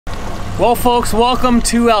Well folks, welcome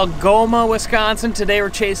to Algoma, Wisconsin. Today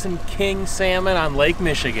we're chasing king salmon on Lake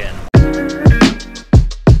Michigan. So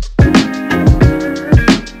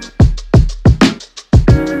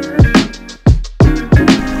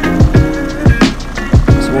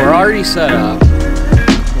we're already set up.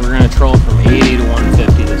 We're gonna troll from 80 to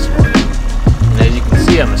 150 this morning. And as you can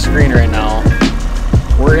see on the screen right now,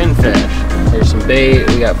 we're in fish. There's some bait,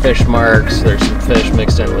 we got fish marks, there's some fish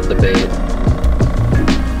mixed in with the bait.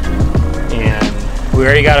 We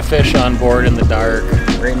already got a fish on board in the dark.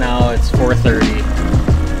 Right now it's 4:30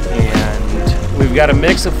 and we've got a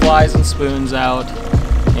mix of flies and spoons out,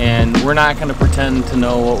 and we're not going to pretend to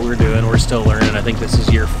know what we're doing. We're still learning. I think this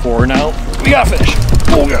is year 4 now. We got fish.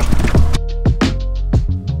 Oh yeah.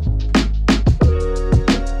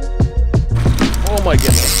 Oh my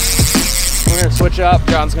goodness. We're going to switch up.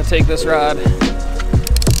 John's going to take this rod.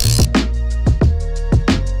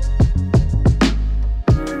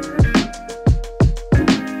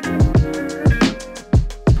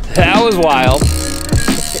 That was wild.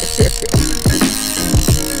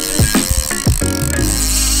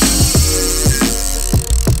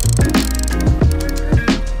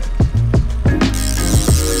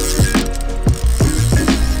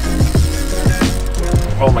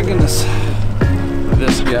 Oh my goodness.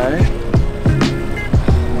 This guy.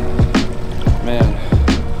 Man.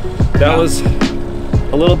 That was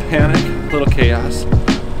a little panic, a little chaos,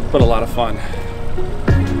 but a lot of fun.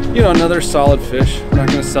 You know, another solid fish. I'm not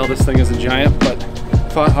going to sell this thing as a giant, but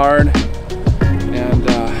fought hard and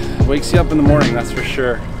wakes you up in the morning, that's for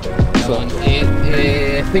sure. So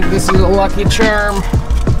I think this is a lucky charm.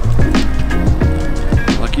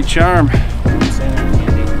 Lucky charm. All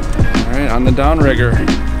right, on the downrigger.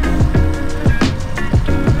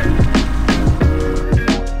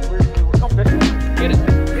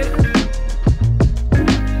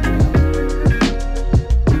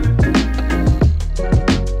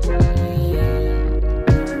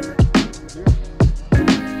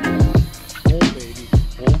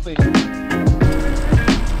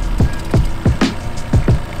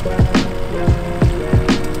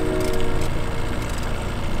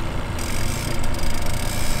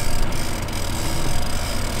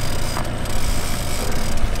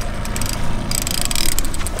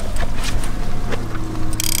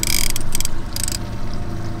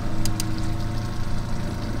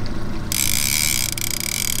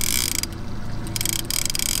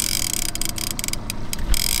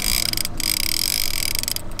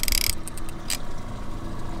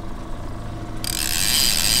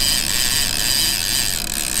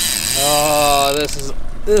 Oh,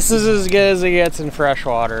 this is as good as it gets in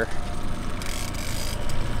freshwater.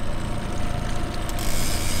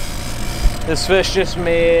 This fish just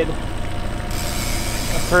made a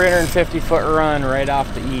 350-foot run right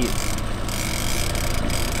off the eat.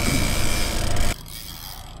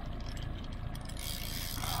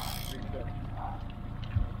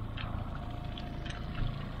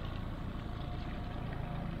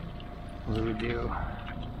 What do we do?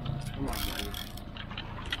 Come on, buddy.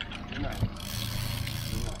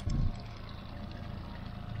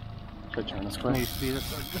 Should I turn this quick? Can you speed it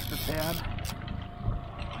just a tad?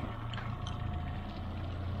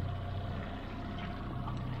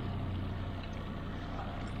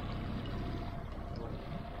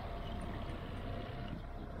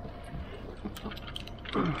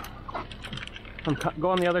 Go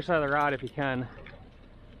on the other side of the rod if you can.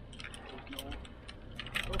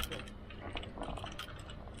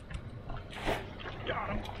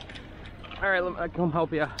 All right, let me come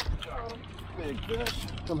help you. Big fish.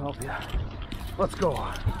 Come help you. Let's go.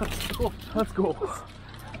 Let's go. Let's go.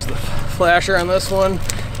 The flasher on this one.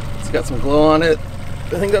 It's got some glow on it.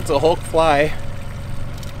 I think that's a Hulk fly.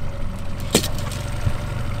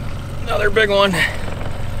 Another big one.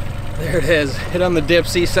 There it is. Hit on the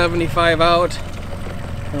Dipsy 75 out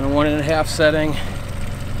on a 1.5 setting.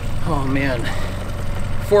 Oh man.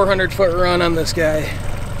 400-foot run on this guy.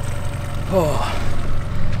 Oh.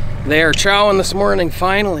 They are chowing this morning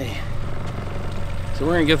finally. So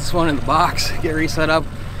we're gonna get this one in the box, get reset up,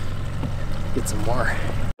 get some more.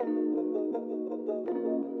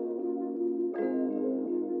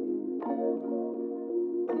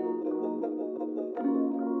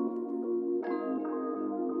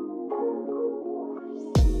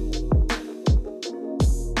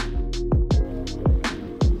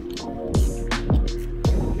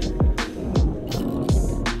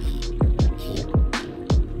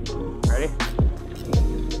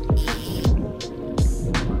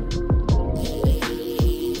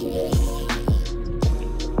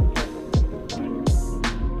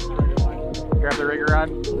 Grab the rigger rod.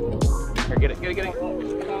 Here, get it.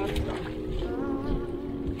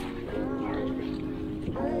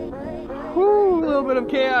 Whoo, a little bit of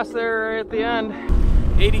chaos there right at the end.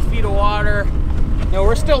 80 feet of water. You know,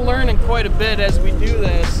 we're still learning quite a bit as we do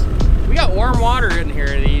this. We got warm water in here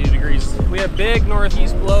at 80 degrees. We had big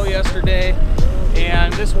northeast blow yesterday,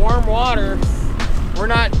 and this warm water, we're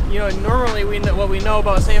not, you know, normally what we know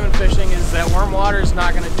about salmon fishing is that warm water is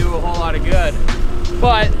not going to do a whole lot of good.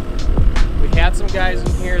 But we had some guys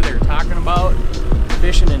in here that are talking about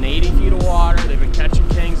fishing in 80 feet of water. They've been catching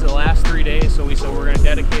kings the last 3 days, so we said we're going to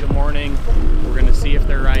dedicate a morning. We're going to see if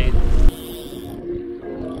they're right.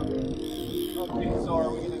 Okay, so are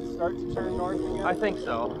we going to start to turn north again? I think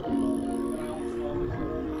so.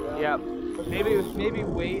 Yeah, maybe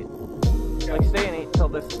wait, like stay in 8 till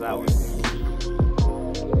this is out.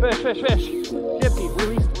 Fish, fish, fish. Gypsy,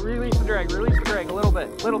 release the drag a little bit.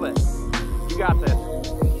 You got this.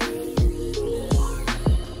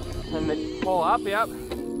 And then pull up, yep.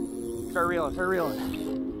 Start reeling.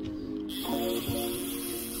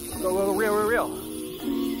 Go, reel.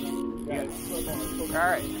 Yeah. All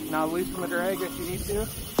right, now loosen the drag if you need to.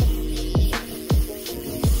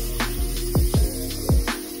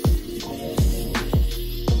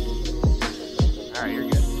 All right,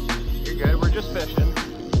 you're good. We're just fishing.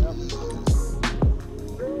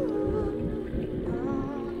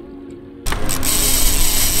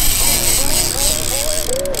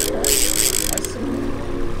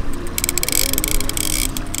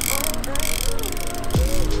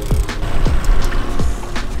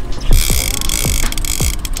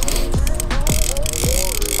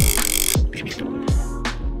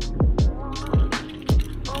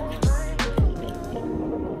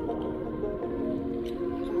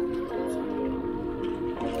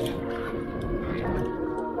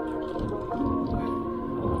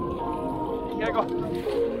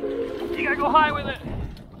 You gotta go high with it.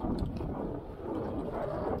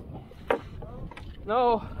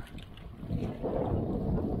 No.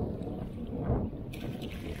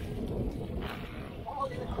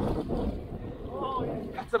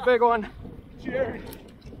 That's a big one. Cheers.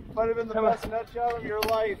 Might have been the best net shot of your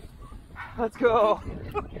life. Let's go.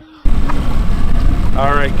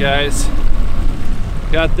 All right, guys.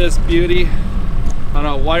 Got this beauty on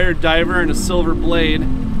a wire diver and a silver blade.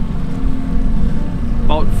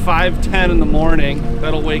 About 5:10 in the morning.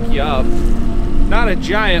 That'll wake you up. Not a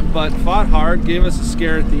giant, but fought hard, gave us a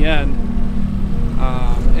scare at the end.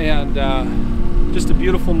 Just a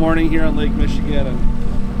beautiful morning here on Lake Michigan, and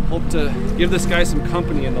hope to give this guy some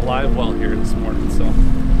company in the live well here this morning. So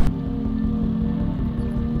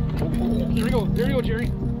there we go,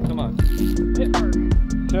 Jerry. Come on. Hit hard.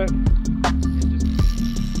 Okay.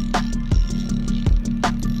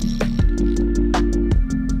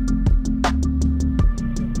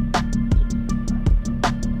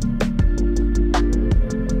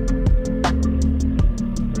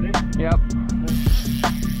 Yep.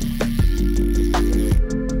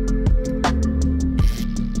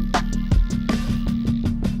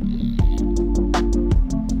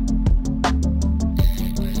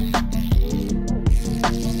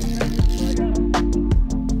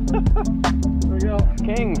 There we go.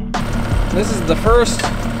 King. This is the first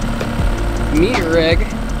meat rig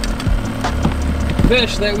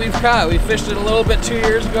fish that we've caught. We fished it a little bit 2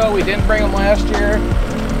 years ago. We didn't bring them last year.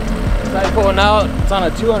 Decided pulling out. It's on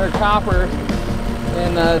a 200 copper,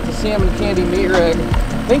 and it's a salmon candy meat rig.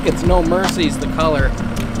 I think it's No Mercy's the color,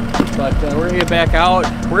 but we're gonna get back out.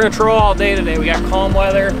 We're gonna troll all day today. We got calm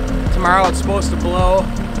weather. Tomorrow it's supposed to blow,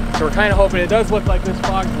 so we're kind of hoping. It does look like this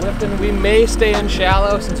fog's lifting. We may stay in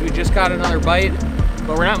shallow since we just got another bite,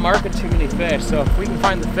 but we're not marking too many fish. So if we can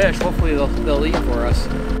find the fish, hopefully they'll eat for us.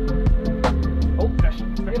 Oh, fish!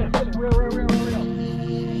 Get it! Reel!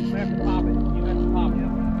 We have to pop it. You have to pop it.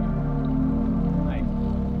 Nice.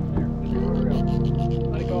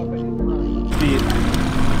 Let it go up and Feet.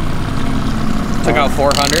 took out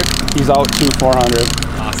 400. He's out to 400.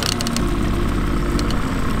 Awesome.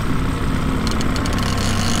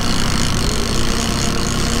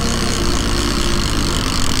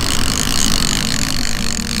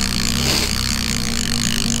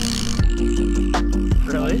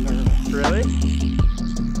 Really?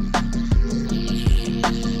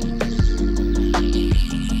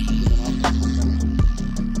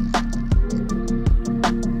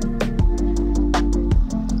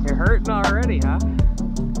 You're hurting already, huh?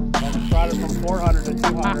 Well, we brought it from 400 to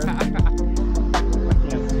 200. I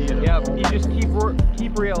can't see it. Yep, you just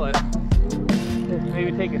keep reeling.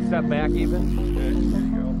 Maybe take a step back even. Okay, there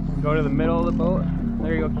you go. Go to the middle of the boat.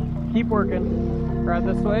 There you go. Keep working. Right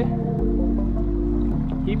this way.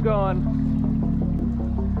 Keep going.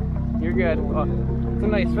 You're good. Oh, it's a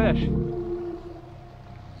nice fish.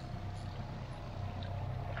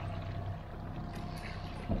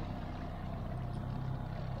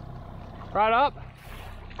 Right up.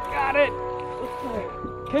 Got it.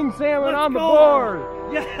 King Salmon on the board.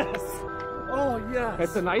 Yes. Oh, yes.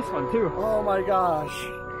 It's a nice one, too. Oh, my gosh.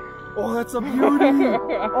 Oh, that's a beauty.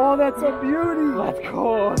 Oh, that's a beauty. Let's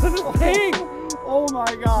go. This is King. Oh,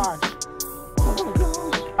 my gosh. Oh, my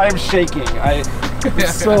gosh. I'm shaking. I'm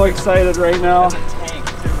so excited right now.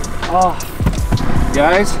 Oh,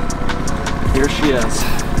 guys, here she is.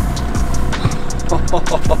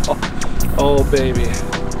 Oh, baby.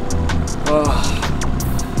 Oh,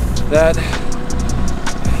 that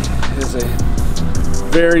is a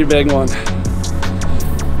very big one.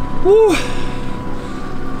 Woo.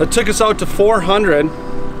 That took us out to 400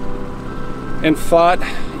 and fought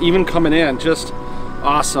even coming in. Just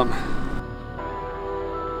awesome.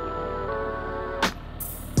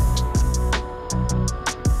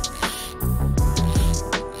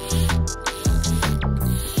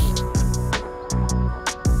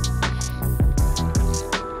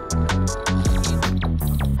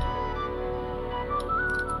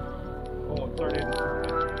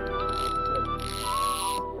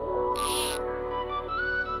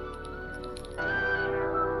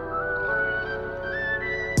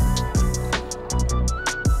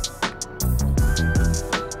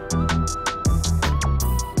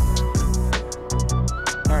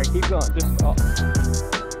 Keep going. Just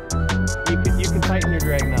you can tighten your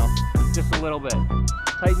drag now, just a little bit.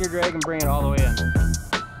 Tighten your drag and bring it all the way in.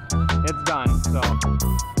 It's done. So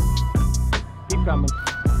keep coming.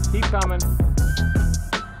 Keep coming.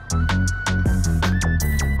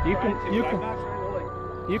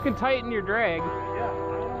 You can tighten your drag. Yeah.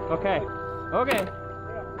 Okay. Okay.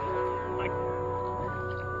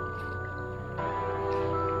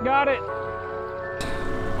 Got it.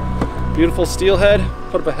 Beautiful steelhead,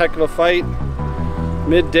 put up a heck of a fight.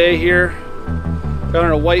 Midday here, got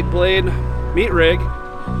on a white blade meat rig,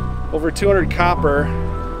 over 200 copper,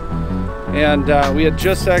 and we had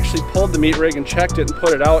just actually pulled the meat rig and checked it and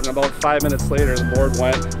put it out, and about 5 minutes later the board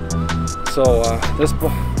went. So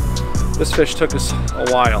this fish took us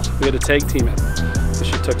a while. We had to tag team it because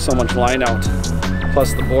she took so much line out,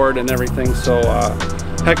 plus the board and everything. So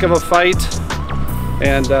heck of a fight,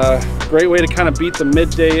 and great way to kind of beat the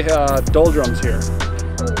midday doldrums here.